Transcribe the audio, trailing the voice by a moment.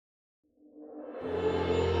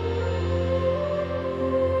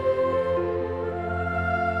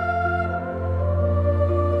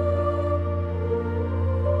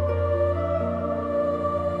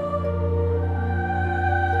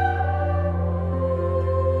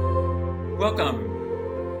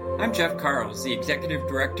Welcome. I'm Jeff Carls, the Executive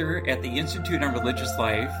Director at the Institute on Religious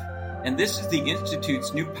Life, and this is the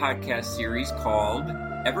Institute's new podcast series called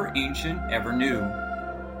Ever Ancient, Ever New.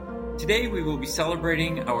 Today we will be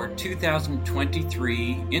celebrating our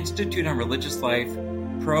 2023 Institute on Religious Life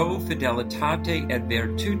Pro Fidelitate et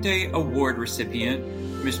Virtute Award recipient,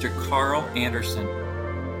 Mr. Carl Anderson.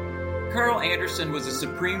 Carl Anderson was a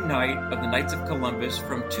Supreme Knight of the Knights of Columbus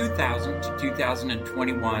from 2000 to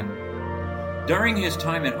 2021. During his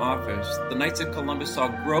time in office, the Knights of Columbus saw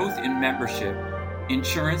growth in membership,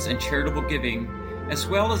 insurance, and charitable giving, as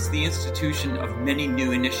well as the institution of many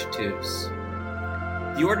new initiatives.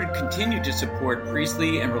 The Order continued to support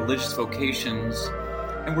priestly and religious vocations,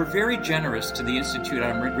 and were very generous to the Institute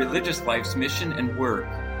on Religious Life's mission and work.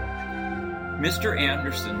 Mr.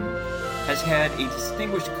 Anderson has had a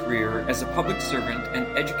distinguished career as a public servant and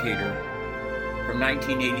educator. From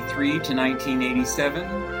 1983 to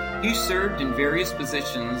 1987, he served in various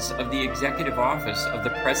positions of the Executive Office of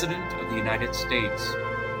the President of the United States,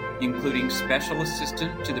 including Special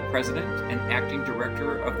Assistant to the President and Acting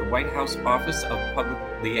Director of the White House Office of Public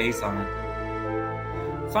Liaison.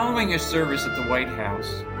 Following his service at the White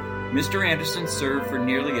House, Mr. Anderson served for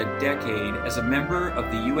nearly a decade as a member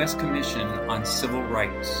of the U.S. Commission on Civil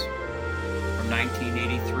Rights. From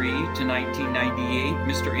 1983 to 1998,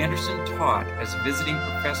 Mr. Anderson taught as visiting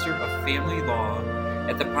professor of family law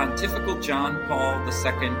at the Pontifical John Paul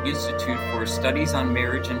II Institute for Studies on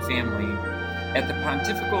Marriage and Family at the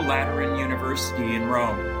Pontifical Lateran University in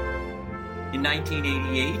Rome. In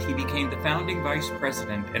 1988, he became the founding vice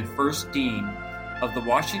president and first dean of the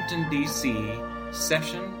Washington, D.C.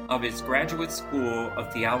 session of its Graduate School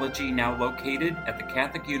of Theology, now located at the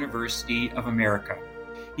Catholic University of America.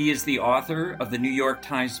 He is the author of the New York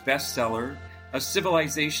Times bestseller, A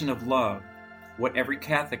Civilization of Love: What Every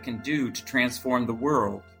Catholic Can Do to Transform the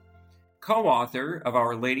World, co-author of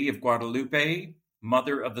Our Lady of Guadalupe,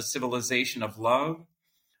 Mother of the Civilization of Love,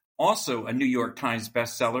 also a New York Times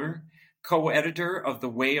bestseller, co-editor of The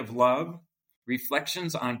Way of Love,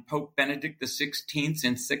 Reflections on Pope Benedict XVI's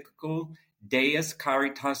encyclical Deus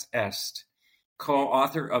Caritas Est,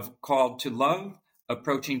 co-author of Called to Love,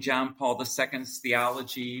 Approaching John Paul II's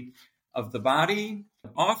Theology of the Body,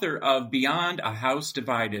 author of Beyond a House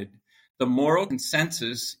Divided, The Moral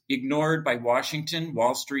Consensus Ignored by Washington,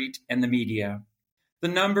 Wall Street, and the Media. The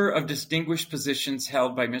number of distinguished positions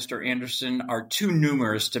held by Mr. Anderson are too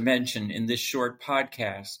numerous to mention in this short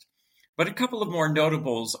podcast, but a couple of more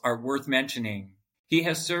notables are worth mentioning. He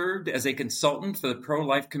has served as a consultant for the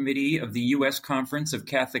Pro-Life Committee of the U.S. Conference of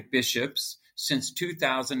Catholic Bishops since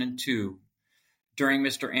 2002. During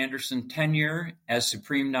Mr. Anderson's tenure as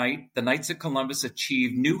Supreme Knight, the Knights of Columbus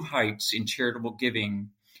achieved new heights in charitable giving,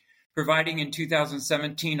 providing in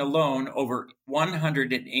 2017 alone over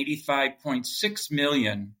 $185.6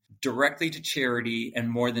 million directly to charity and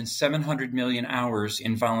more than 700 million hours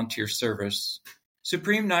in volunteer service.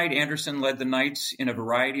 Supreme Knight Anderson led the Knights in a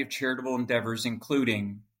variety of charitable endeavors,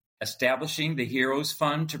 including establishing the Heroes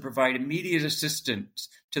Fund to provide immediate assistance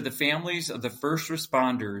to the families of the first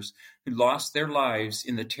responders who lost their lives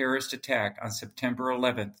in the terrorist attack on September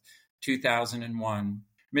 11, 2001.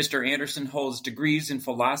 Mr. Anderson holds degrees in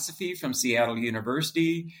philosophy from Seattle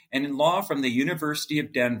University and in law from the University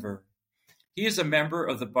of Denver. He is a member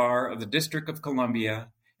of the Bar of the District of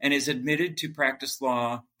Columbia and is admitted to practice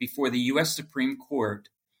law before the U.S. Supreme Court.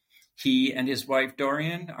 He and his wife,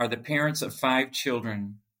 Dorian, are the parents of 5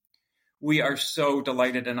 children. We are so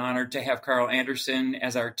delighted and honored to have Carl Anderson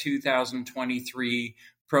as our 2023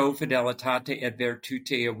 Pro Fidelitate et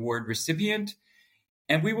Virtute Award recipient,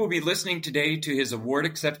 and we will be listening today to his award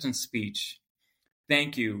acceptance speech.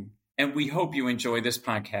 Thank you, and we hope you enjoy this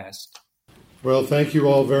podcast. Well, thank you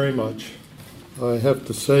all very much. I have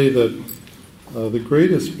to say that the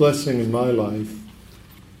greatest blessing in my life,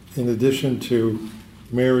 in addition to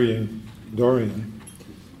marrying Dorian,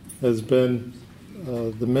 has been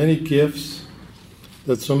the many gifts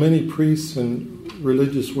that so many priests and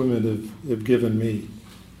religious women have given me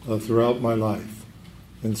throughout my life.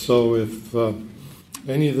 And so if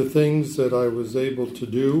any of the things that I was able to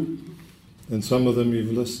do, and some of them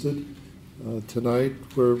you've listed tonight,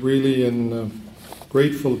 were really in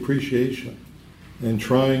grateful appreciation and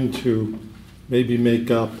trying to maybe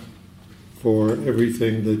make up for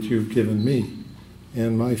everything that you've given me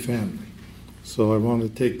and my family. So I want to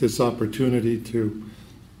take this opportunity to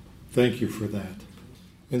thank you for that.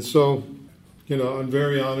 And so, I'm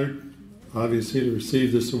very honored, obviously, to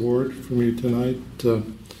receive this award from you tonight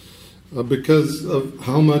because of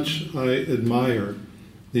how much I admire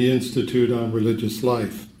the Institute on Religious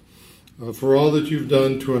Life, for all that you've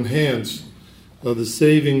done to enhance of the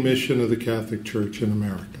saving mission of the Catholic Church in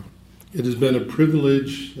America. It has been a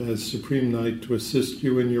privilege as Supreme Knight to assist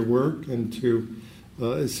you in your work and to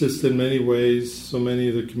assist in many ways so many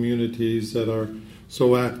of the communities that are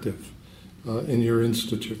so active in your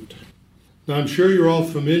institute. Now, I'm sure you're all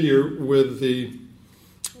familiar with the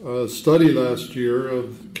study last year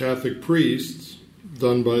of Catholic priests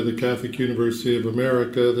done by the Catholic University of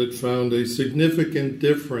America that found a significant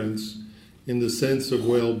difference in the sense of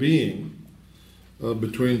well-being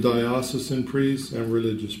between diocesan priests and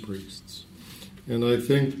religious priests. And I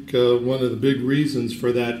think one of the big reasons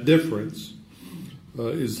for that difference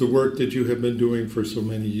is the work that you have been doing for so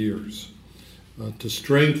many years to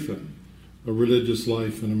strengthen a religious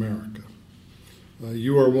life in America.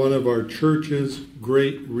 You are one of our church's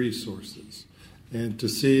great resources. And to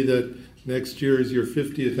see that next year is your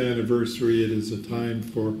 50th anniversary, it is a time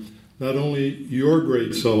for not only your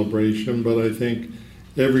great celebration, but I think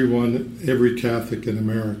every Catholic in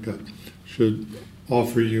America should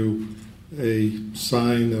offer you a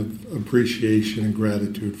sign of appreciation and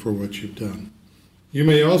gratitude for what you've done. You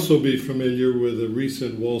may also be familiar with a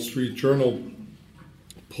recent Wall Street Journal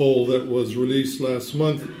poll that was released last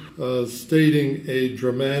month stating a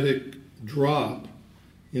dramatic drop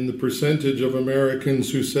in the percentage of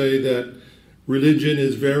Americans who say that religion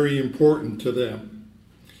is very important to them.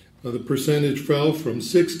 The percentage fell from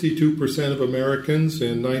 62% of Americans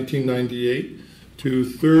in 1998 to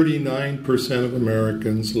 39% of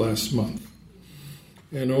Americans last month.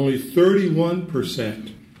 And only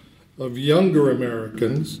 31% of younger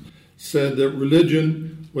Americans said that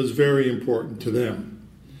religion was very important to them.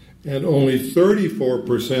 And only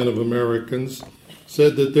 34% of Americans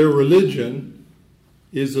said that their religion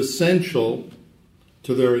is essential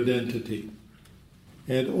to their identity.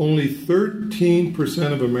 And only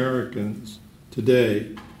 13% of Americans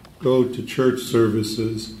today go to church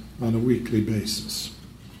services on a weekly basis.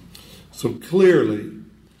 So clearly,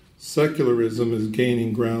 secularism is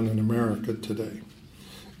gaining ground in America today.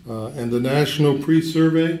 And the National Priest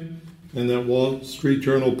Survey and that Wall Street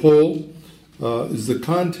Journal poll is the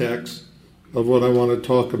context of what I want to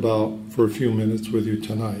talk about for a few minutes with you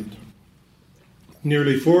tonight.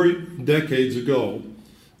 Nearly 4 decades ago,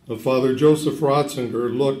 Father Joseph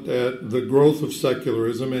Ratzinger looked at the growth of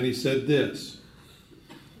secularism and he said this: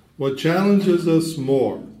 "What challenges us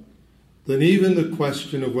more than even the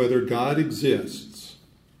question of whether God exists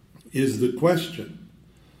is the question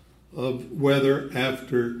of whether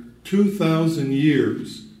after 2,000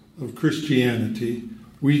 years of Christianity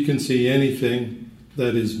we can see anything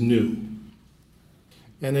that is new."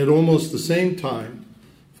 And at almost the same time,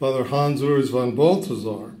 Father Hans Urs von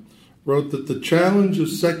Balthasar wrote that the challenge of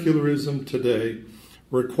secularism today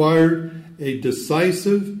required a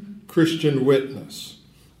decisive Christian witness,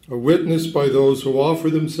 a witness by those who offer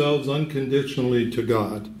themselves unconditionally to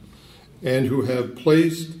God and who have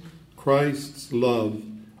placed Christ's love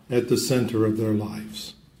at the center of their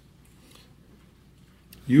lives.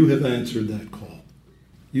 You have answered that call.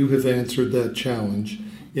 You have answered that challenge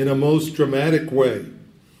in a most dramatic way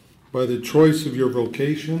by the choice of your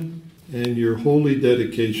vocation and your holy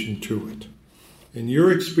dedication to it. And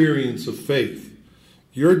your experience of faith,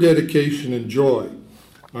 your dedication and joy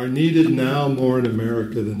are needed now more in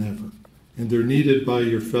America than ever. And they're needed by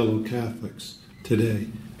your fellow Catholics today,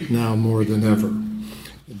 now more than ever.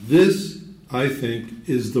 This, I think,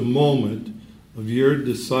 is the moment of your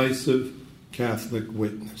decisive Catholic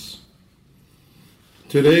witness.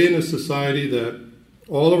 Today, in a society that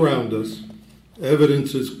all around us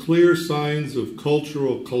evidences clear signs of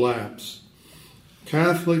cultural collapse,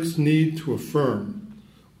 Catholics need to affirm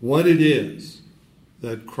what it is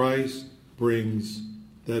that Christ brings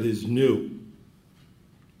that is new.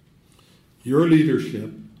 Your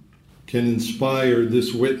leadership can inspire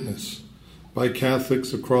this witness by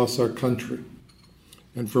Catholics across our country.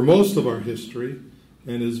 And for most of our history,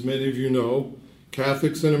 and as many of you know,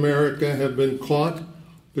 Catholics in America have been caught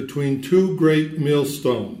between two great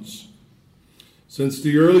millstones. Since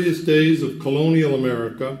the earliest days of colonial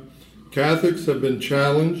America, Catholics have been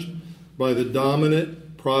challenged by the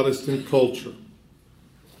dominant Protestant culture.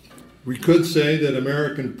 We could say that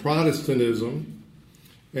American Protestantism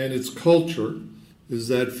and its culture is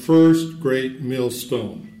that first great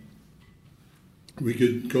millstone. We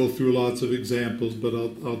could go through lots of examples, but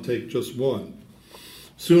I'll take just one.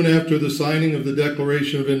 Soon after the signing of the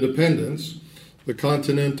Declaration of Independence, the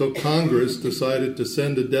Continental Congress decided to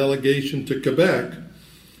send a delegation to Quebec,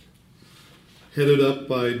 headed up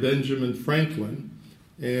by Benjamin Franklin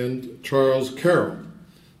and Charles Carroll.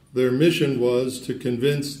 Their mission was to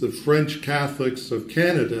convince the French Catholics of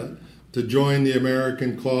Canada to join the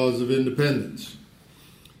American cause of independence.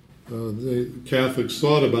 The Catholics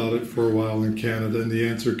thought about it for a while in Canada, and the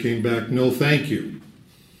answer came back, no thank you.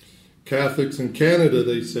 Catholics in Canada,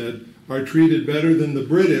 they said, are treated better than the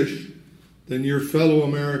British, than your fellow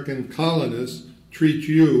American colonists treat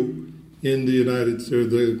you in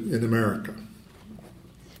in America.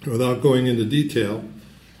 Without going into detail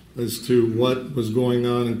as to what was going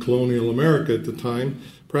on in colonial America at the time,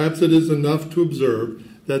 perhaps it is enough to observe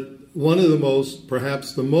that one of the most,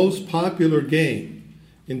 perhaps the most popular game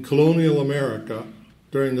in colonial America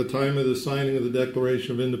during the time of the signing of the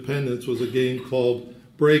Declaration of Independence was a game called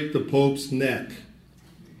Break the Pope's Neck.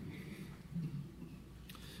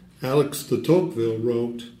 Alex de Tocqueville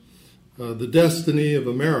wrote, the destiny of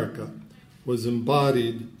America was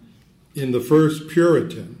embodied in the first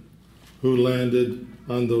Puritan who landed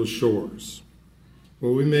on those shores.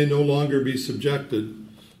 Where we may no longer be subjected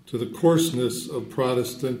to the coarseness of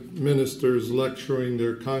Protestant ministers lecturing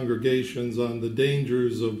their congregations on the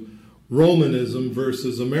dangers of Romanism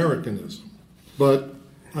versus Americanism. But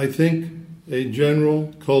I think a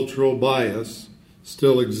general cultural bias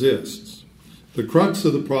still exists. The crux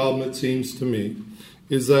of the problem, it seems to me,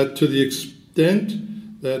 is that to the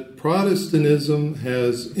extent that Protestantism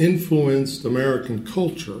has influenced American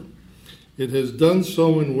culture, it has done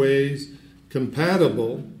so in ways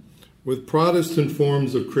compatible with Protestant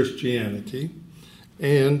forms of Christianity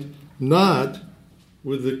and not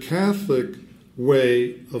with the Catholic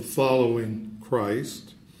way of following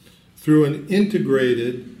Christ through an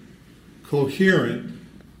integrated, coherent,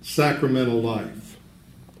 sacramental life.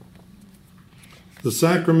 The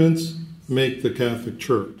sacraments make the Catholic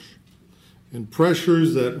Church, and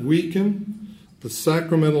pressures that weaken the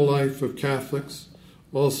sacramental life of Catholics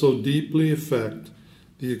also deeply affect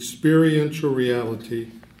the experiential reality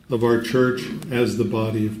of our church as the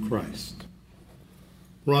body of Christ.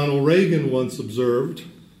 Ronald Reagan once observed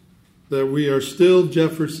that we are still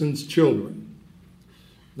Jefferson's children.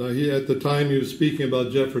 Now, at the time he was speaking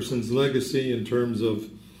about Jefferson's legacy in terms of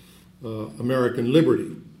American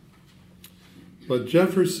liberty. But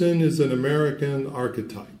Jefferson is an American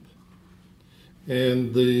archetype.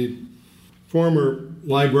 And the former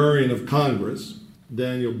Librarian of Congress,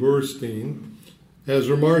 Daniel Burstein, has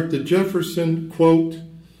remarked that Jefferson, quote,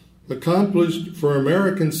 accomplished for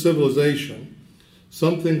American civilization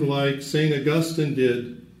something like St. Augustine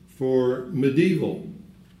did for medieval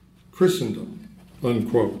Christendom,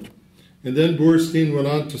 unquote. And then Burstein went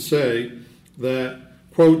on to say that,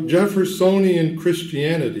 quote, Jeffersonian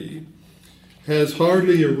Christianity has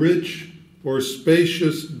hardly a rich or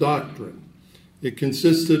spacious doctrine. It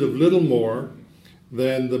consisted of little more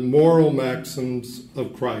than the moral maxims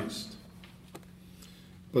of Christ.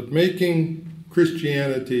 But making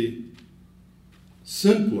Christianity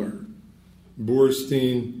simpler,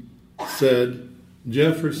 Burstein said,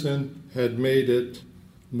 Jefferson had made it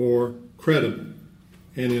more credible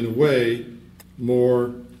and in a way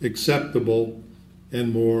more acceptable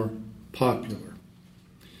and more popular.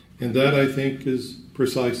 And that, I think, is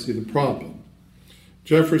precisely the problem.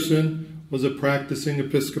 Jefferson was a practicing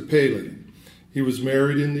Episcopalian. He was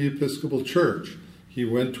married in the Episcopal Church. He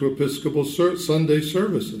went to Episcopal Sunday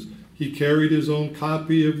services. He carried his own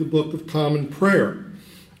copy of the Book of Common Prayer.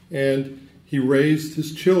 And he raised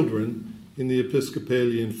his children in the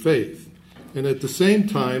Episcopalian faith. And at the same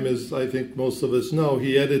time, as I think most of us know,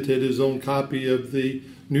 he edited his own copy of the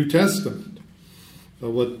New Testament,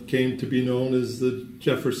 what came to be known as the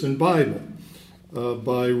Jefferson Bible,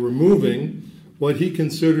 by removing what he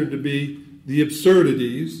considered to be the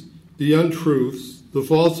absurdities, the untruths, the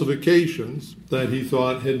falsifications that he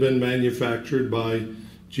thought had been manufactured by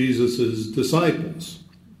Jesus' disciples.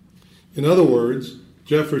 In other words,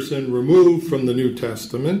 Jefferson removed from the New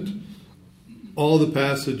Testament all the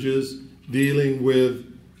passages dealing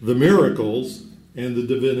with the miracles and the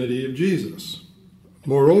divinity of Jesus.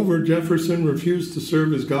 Moreover, Jefferson refused to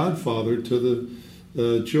serve as godfather to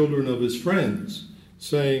the children of his friends,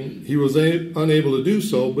 saying he was unable to do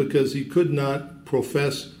so because he could not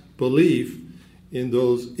profess belief in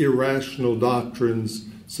those irrational doctrines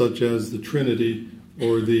such as the Trinity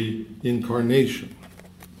or the Incarnation.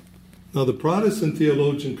 Now, the Protestant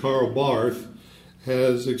theologian Karl Barth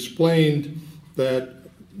has explained that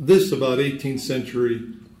this about 18th century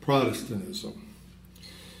Protestantism,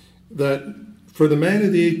 that for the man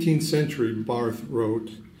of the 18th century, Barth wrote,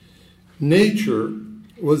 nature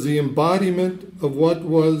was the embodiment of what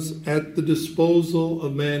was at the disposal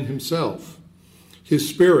of man himself, his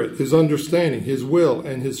spirit, his understanding, his will,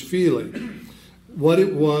 and his feeling, what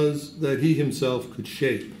it was that he himself could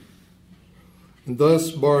shape. And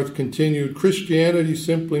thus, Barth continued, Christianity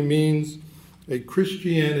simply means a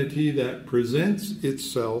Christianity that presents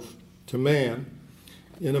itself to man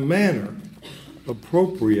in a manner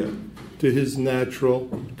appropriate to his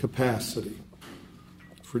natural capacity.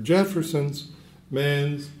 For Jefferson,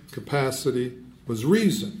 man's capacity was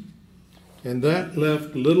reason, and that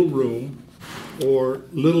left little room or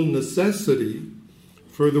little necessity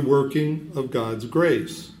for the working of God's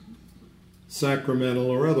grace, sacramental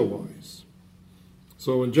or otherwise.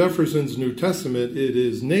 So in Jefferson's New Testament, it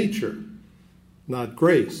is nature, not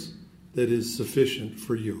grace, that is sufficient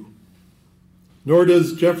for you. Nor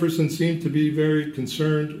does Jefferson seem to be very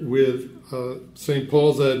concerned with St.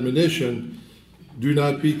 Paul's admonition, do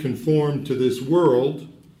not be conformed to this world,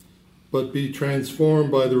 but be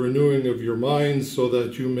transformed by the renewing of your minds so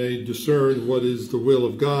that you may discern what is the will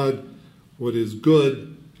of God, what is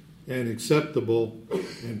good and acceptable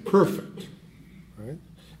and perfect. Right?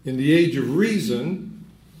 In the age of reason,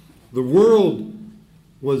 the world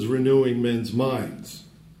was renewing men's minds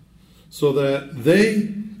so that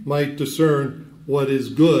they might discern what is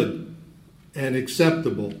good and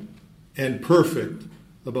acceptable and perfect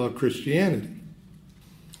about Christianity.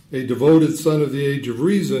 A devoted son of the age of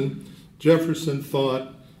reason, Jefferson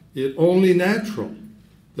thought it only natural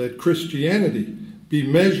that Christianity be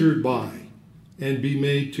measured by and be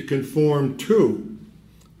made to conform to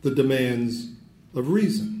the demands of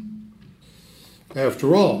reason.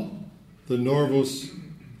 After all, the Novus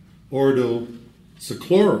Ordo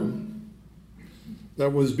Seclorum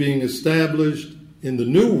that was being established in the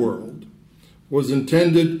New World was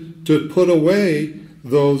intended to put away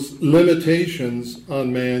those limitations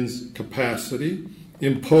on man's capacity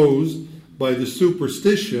imposed by the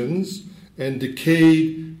superstitions and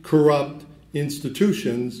decayed, corrupt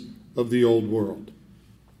institutions of the old world.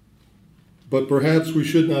 But perhaps we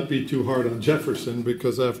should not be too hard on Jefferson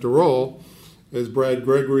because, after all, as Brad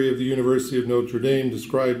Gregory of the University of Notre Dame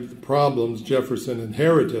described the problems Jefferson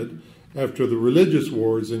inherited after the religious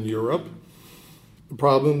wars in Europe, the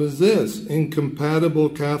problem is this: incompatible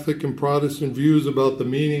Catholic and Protestant views about the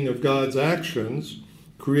meaning of God's actions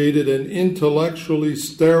created an intellectually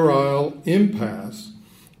sterile impasse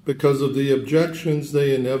because of the objections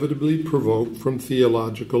they inevitably provoked from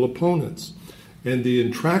theological opponents and the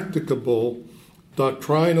intractable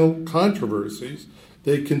doctrinal controversies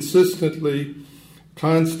they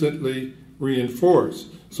constantly reinforced.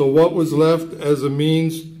 So what was left as a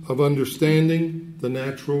means of understanding the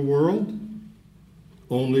natural world?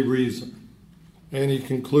 Only reason. And he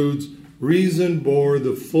concludes, reason bore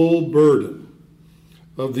the full burden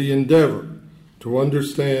of the endeavor to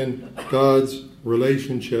understand God's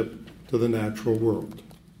relationship to the natural world.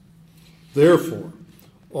 Therefore,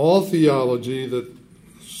 all theology that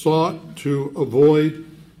sought to avoid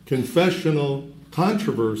confessional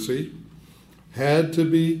controversy had to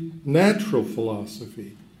be natural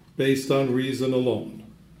philosophy based on reason alone.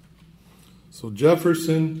 So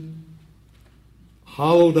Jefferson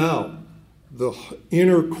hollowed out the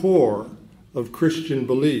inner core of Christian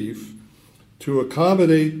belief to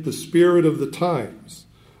accommodate the spirit of the times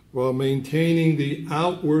while maintaining the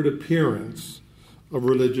outward appearance of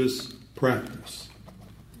religious practice.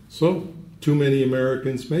 So, too many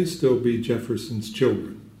Americans may still be Jefferson's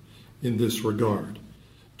children in this regard,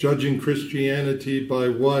 judging Christianity by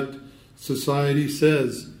what society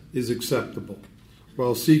says is acceptable,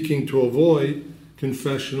 while seeking to avoid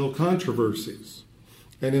confessional controversies,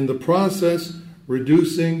 and in the process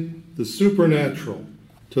reducing the supernatural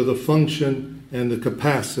to the function and the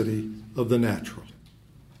capacity of the natural.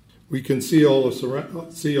 We can see all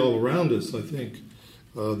around us, I think,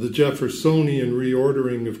 the Jeffersonian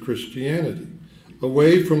reordering of Christianity,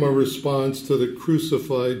 away from a response to the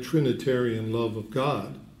crucified Trinitarian love of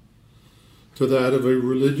God, to that of a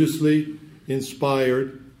religiously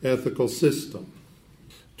inspired ethical system.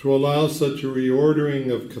 To allow such a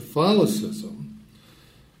reordering of Catholicism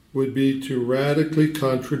would be to radically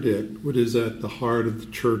contradict what is at the heart of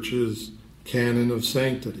the Church's canon of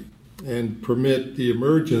sanctity and permit the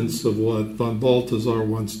emergence of what von Balthasar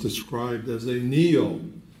once described as a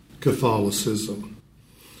neo-Catholicism.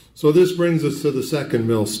 So this brings us to the second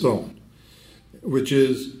millstone, which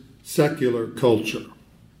is secular culture.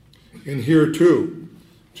 And here, too,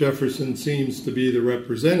 Jefferson seems to be the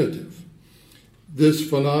representative. This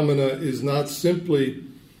phenomena is not simply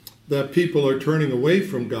that people are turning away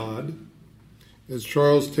from God. As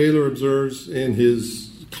Charles Taylor observes in his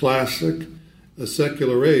classic, A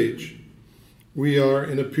Secular Age, we are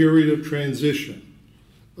in a period of transition,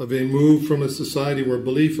 of a move from a society where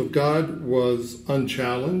belief of God was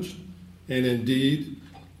unchallenged and indeed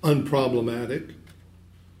unproblematic,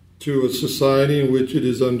 to a society in which it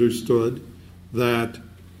is understood that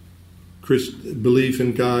belief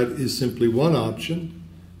in God is simply one option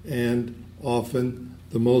and often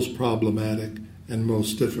the most problematic and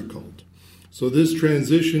most difficult. So this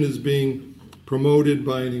transition is being promoted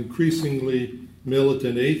by an increasingly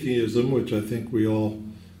militant atheism, which I think we all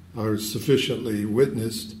are sufficiently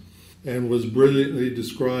witnessed, and was brilliantly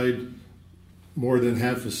described more than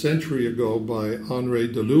half a century ago by Henri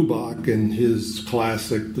de Lubac in his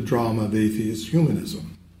classic, The Drama of Atheist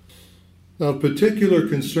Humanism. Now, of particular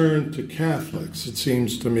concern to Catholics, it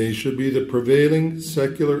seems to me, should be the prevailing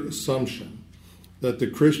secular assumption that the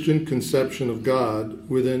Christian conception of God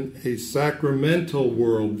within a sacramental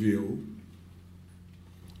worldview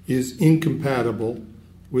is incompatible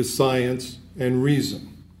with science and reason.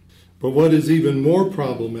 But what is even more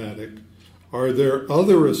problematic are their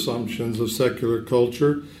other assumptions of secular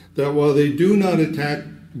culture that, while they do not attack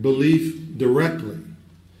belief directly,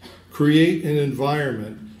 create an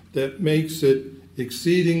environment that makes it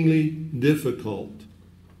exceedingly difficult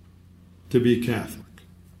to be Catholic.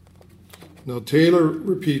 Now, Taylor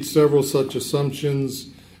repeats several such assumptions,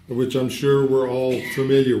 which I'm sure we're all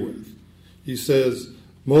familiar with. He says,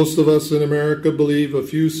 most of us in America believe a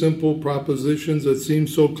few simple propositions that seem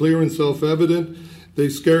so clear and self-evident they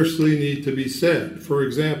scarcely need to be said. For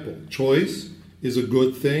example, choice is a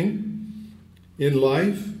good thing in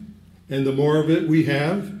life, and the more of it we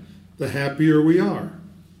have, the happier we are.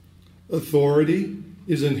 Authority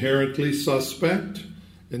is inherently suspect,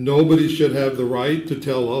 and nobody should have the right to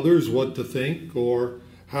tell others what to think or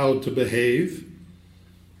how to behave.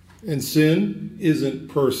 And sin isn't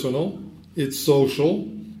personal, it's social.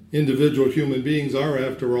 Individual human beings are,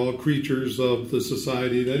 after all, creatures of the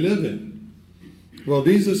society they live in. Well,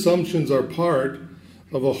 these assumptions are part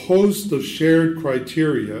of a host of shared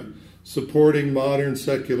criteria supporting modern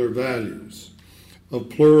secular values of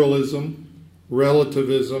pluralism,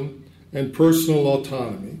 relativism, and personal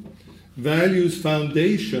autonomy, values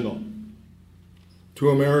foundational to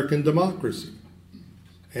American democracy,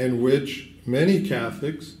 and which many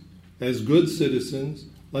Catholics, as good citizens,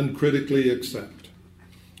 uncritically accept.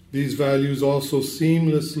 These values also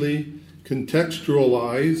seamlessly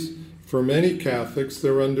contextualize for many Catholics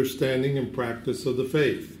their understanding and practice of the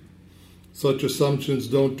faith. Such assumptions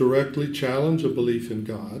don't directly challenge a belief in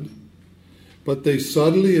God, but they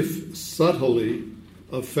subtly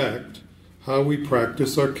affect how we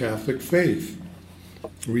practice our Catholic faith.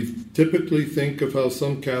 We typically think of how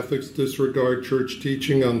some Catholics disregard church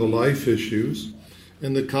teaching on the life issues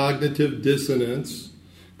and the cognitive dissonance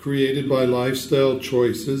created by lifestyle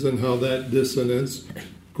choices, and how that dissonance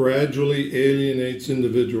gradually alienates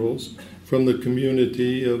individuals from the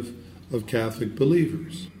community of Catholic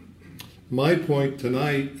believers. My point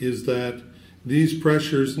tonight is that these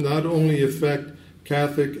pressures not only affect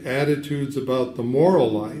Catholic attitudes about the moral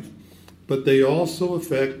life, but they also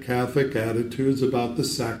affect Catholic attitudes about the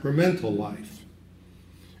sacramental life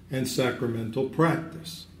and sacramental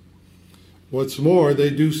practice. What's more, they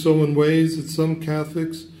do so in ways that some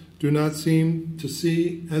Catholics do not seem to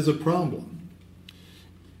see as a problem.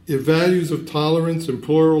 If values of tolerance and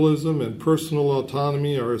pluralism and personal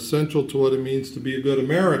autonomy are essential to what it means to be a good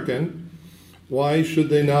American, why should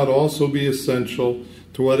they not also be essential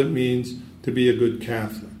to what it means to be a good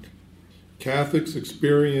Catholic? Catholics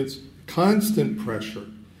experience constant pressure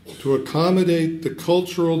to accommodate the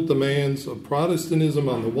cultural demands of Protestantism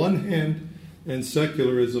on the one hand and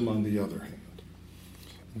secularism on the other hand.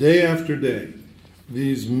 Day after day,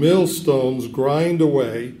 these millstones grind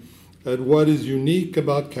away at what is unique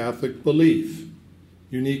about Catholic belief,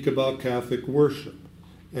 unique about Catholic worship,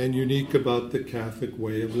 and unique about the Catholic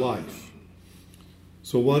way of life.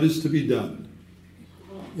 So what is to be done?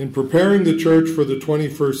 In preparing the Church for the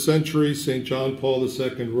 21st century, St. John Paul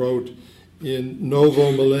II wrote in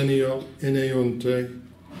Novo Millennio Ineunte,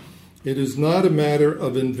 it is not a matter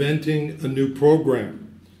of inventing a new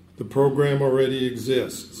program. The program already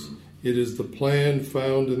exists. It is the plan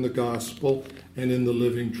found in the gospel and in the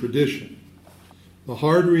living tradition. The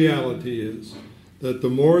hard reality is that the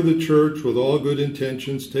more the Church, with all good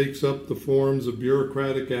intentions, takes up the forms of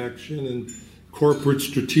bureaucratic action and corporate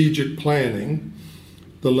strategic planning,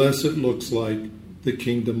 the less it looks like the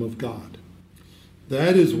kingdom of God.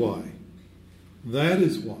 That is why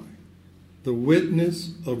the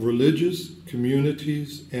witness of religious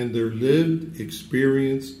communities and their lived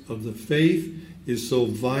experience of the faith is so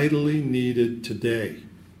vitally needed today.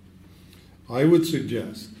 I would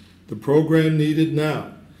suggest the program needed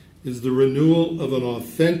now is the renewal of an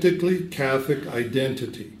authentically Catholic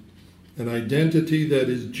identity, an identity that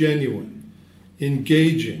is genuine,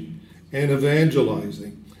 engaging, and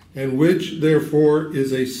evangelizing, and which, therefore,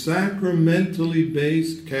 is a sacramentally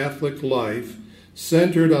based Catholic life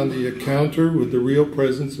centered on the encounter with the real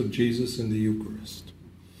presence of Jesus in the Eucharist.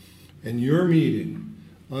 And your meeting,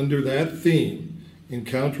 under that theme,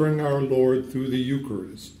 encountering our Lord through the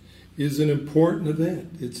Eucharist, is an important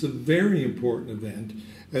event. It's a very important event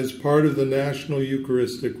as part of the National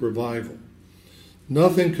Eucharistic Revival.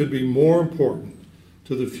 Nothing could be more important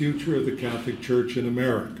to the future of the Catholic Church in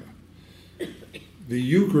America. The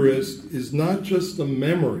Eucharist is not just a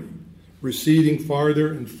memory receding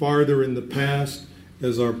farther and farther in the past,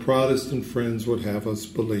 as our Protestant friends would have us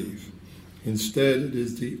believe. Instead, it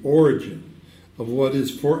is the origin of what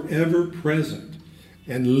is forever present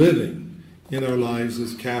and living in our lives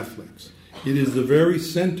as Catholics. It is the very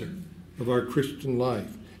center of our Christian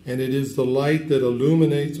life, and it is the light that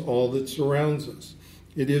illuminates all that surrounds us.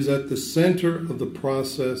 It is at the center of the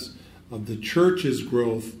process of the Church's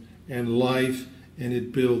growth and life, and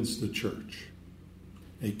it builds the Church.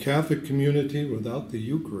 A Catholic community without the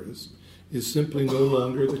Eucharist is simply no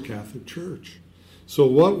longer the Catholic Church. So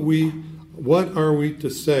what are we to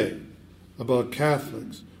say about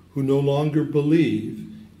Catholics who no longer believe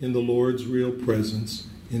in the Lord's real presence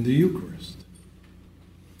in the Eucharist?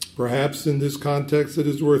 Perhaps in this context it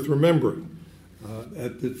is worth remembering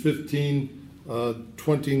at the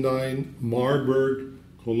 1529 Marburg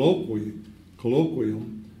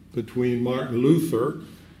colloquium between Martin Luther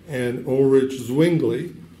and Ulrich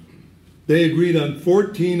Zwingli, they agreed on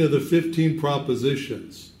 14 of the 15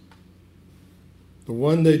 propositions. The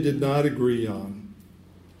one they did not agree on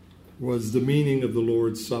was the meaning of the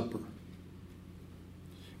Lord's Supper.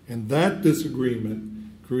 And that disagreement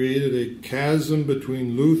created a chasm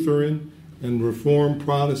between Lutheran and Reformed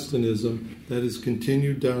Protestantism that has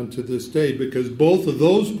continued down to this day, because both of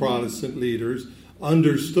those Protestant leaders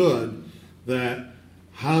understood that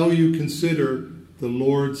how you consider the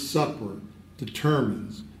Lord's Supper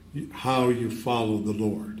determines how you follow the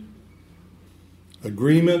Lord.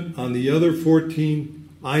 Agreement on the other 14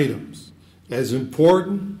 items, as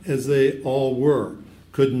important as they all were,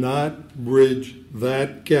 could not bridge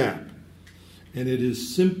that gap. And it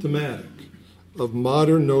is symptomatic of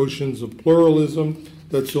modern notions of pluralism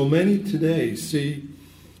that so many today see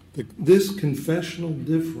this confessional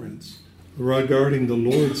difference regarding the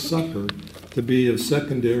Lord's Supper to be of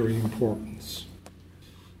secondary importance.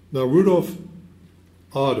 Now, Rudolf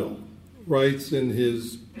Otto writes in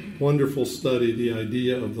his wonderful study, The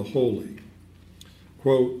Idea of the Holy,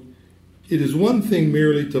 quote, "It is one thing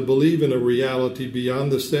merely to believe in a reality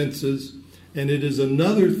beyond the senses, and it is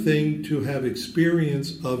another thing to have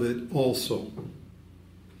experience of it also.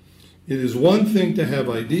 It is one thing to have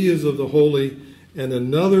ideas of the holy, and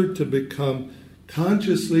another to become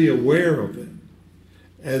consciously aware of it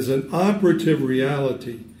as an operative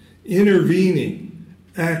reality, intervening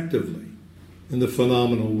actively in the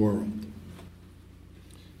phenomenal world."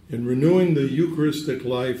 In renewing the Eucharistic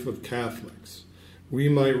life of Catholics, we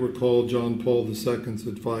might recall John Paul II's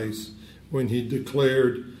advice when he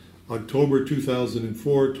declared October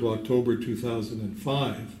 2004 to October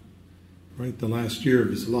 2005, right, the last year of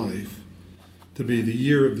his life, to be the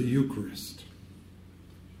year of the Eucharist.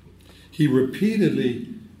 He repeatedly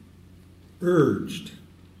urged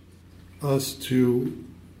us to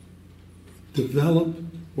develop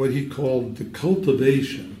what he called the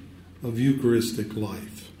cultivation of Eucharistic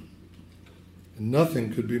life. And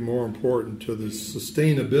nothing could be more important to the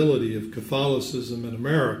sustainability of Catholicism in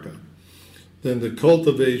America than the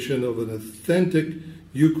cultivation of an authentic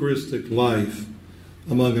Eucharistic life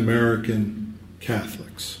among American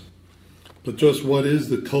Catholics. But just what is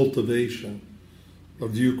the cultivation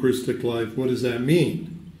of the Eucharistic life? What does that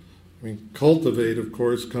mean? I mean, cultivate, of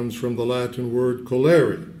course, comes from the Latin word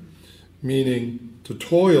colere, meaning to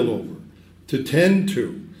toil over, to tend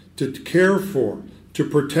to care for, to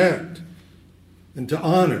protect, and to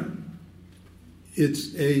honor.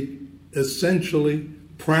 It's a essentially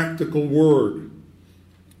practical word.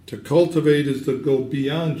 To cultivate is to go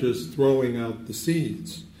beyond just throwing out the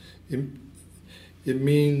seeds. It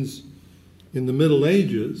means in the Middle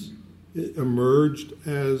Ages, it emerged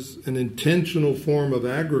as an intentional form of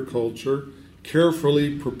agriculture,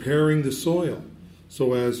 carefully preparing the soil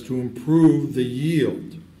so as to improve the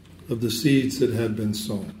yield of the seeds that had been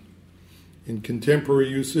sown. In contemporary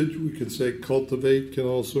usage, we could say cultivate can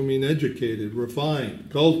also mean educated, refined,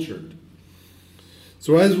 cultured.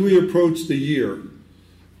 So as we approach the year,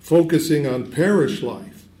 focusing on parish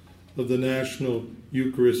life of the National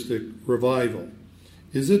Eucharistic Revival,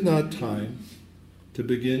 is it not time to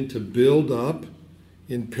begin to build up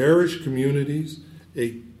in parish communities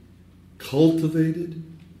a cultivated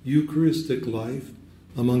Eucharistic life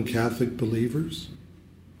among Catholic believers?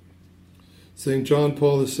 St. John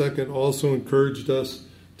Paul II also encouraged us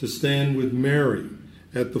to stand with Mary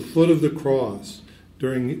at the foot of the cross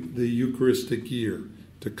during the Eucharistic year,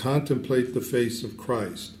 to contemplate the face of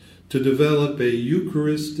Christ, to develop a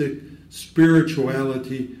Eucharistic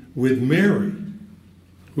spirituality with Mary,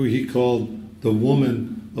 who he called the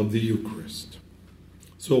woman of the Eucharist.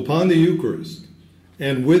 So upon the Eucharist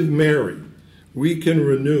and with Mary, we can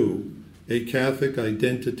renew a Catholic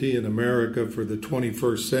identity in America for the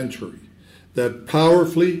 21st century that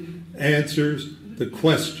powerfully answers the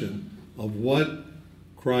question of what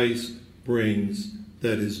Christ brings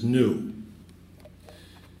that is new.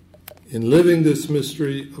 In living this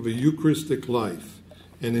mystery of a Eucharistic life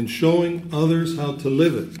and in showing others how to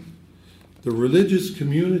live it, the religious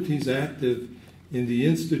communities active in the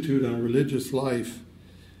Institute on Religious Life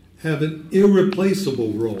have an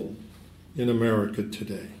irreplaceable role in America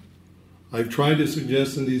today. I've tried to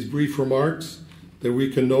suggest in these brief remarks that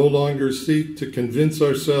we can no longer seek to convince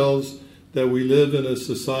ourselves that we live in a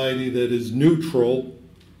society that is neutral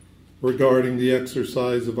regarding the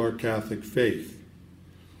exercise of our Catholic faith.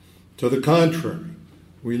 To the contrary,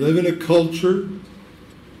 we live in a culture,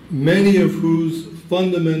 many of whose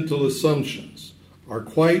fundamental assumptions are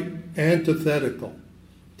quite antithetical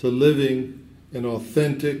to living an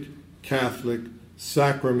authentic Catholic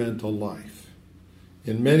sacramental life.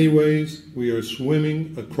 In many ways, we are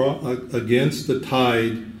swimming against the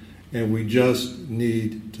tide, and we just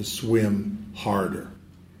need to swim harder.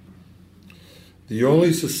 The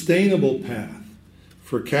only sustainable path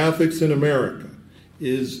for Catholics in America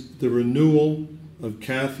is the renewal of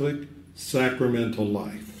Catholic sacramental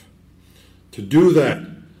life. To do that,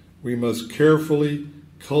 we must carefully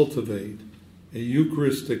cultivate a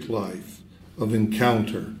Eucharistic life of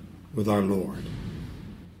encounter with our Lord.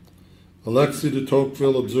 Alexis de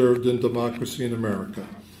Tocqueville observed in Democracy in America,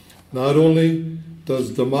 not only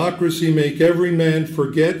does democracy make every man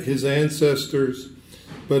forget his ancestors,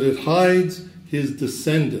 but it hides his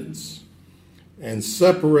descendants and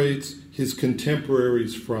separates his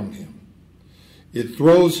contemporaries from him. It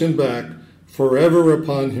throws him back forever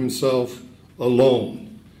upon himself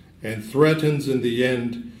alone and threatens in the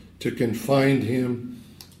end to confine him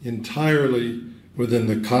entirely within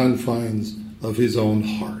the confines of his own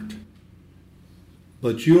heart.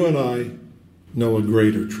 But you and I know a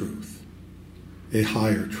greater truth, a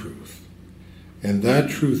higher truth. And that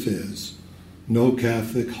truth is, no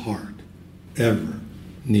Catholic heart ever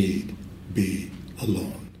need be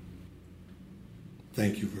alone.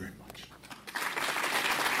 Thank you very much.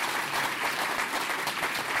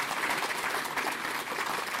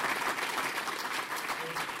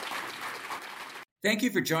 Thank you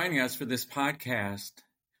for joining us for this podcast.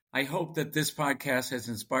 I hope that this podcast has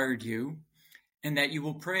inspired you and that you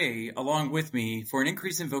will pray along with me for an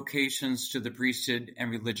increase in vocations to the priesthood and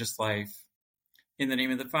religious life. In the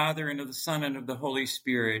name of the Father, and of the Son, and of the Holy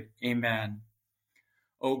Spirit, amen.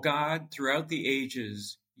 O God, throughout the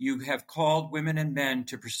ages, you have called women and men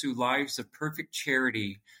to pursue lives of perfect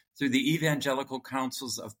charity through the evangelical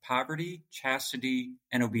counsels of poverty, chastity,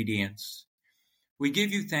 and obedience. We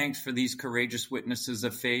give you thanks for these courageous witnesses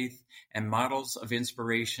of faith and models of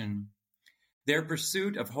inspiration. Their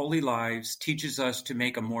pursuit of holy lives teaches us to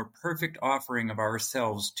make a more perfect offering of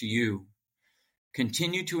ourselves to you.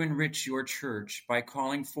 Continue to enrich your church by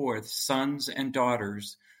calling forth sons and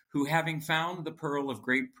daughters who, having found the pearl of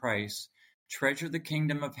great price, treasure the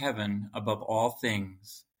kingdom of heaven above all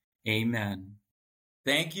things. Amen.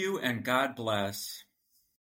 Thank you, and God bless.